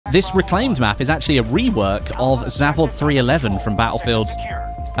this reclaimed map is actually a rework of Zavod 311 from Battlefield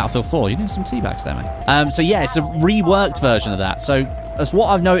 4. You're doing some teabags there, man. So yeah, it's a reworked version of that. So that's what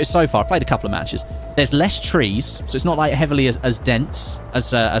I've noticed so far. I've played a couple of matches. There's less trees, so it's not like heavily as dense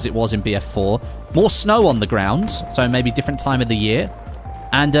as it was in BF4. More snow on the ground, so maybe different time of the year.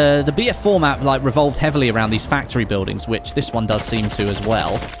 And the BF4 map like revolved heavily around these factory buildings, which this one does seem to as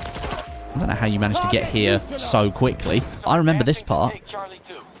well. I don't know how you managed to get here so quickly. I remember this part.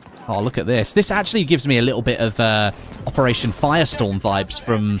 Oh, look at this. This actually gives me a little bit of Operation Firestorm vibes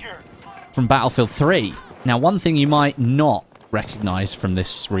from Battlefield 3. Now, one thing you might not recognize from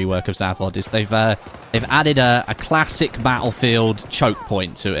this rework of Zavod is they've added a classic Battlefield choke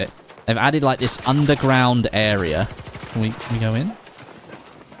point to it. They've added like this underground area. Can we go in?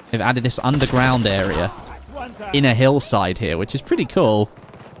 They've added this underground area in a hillside here, which is pretty cool.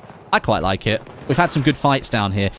 I quite like it. We've had some good fights down here.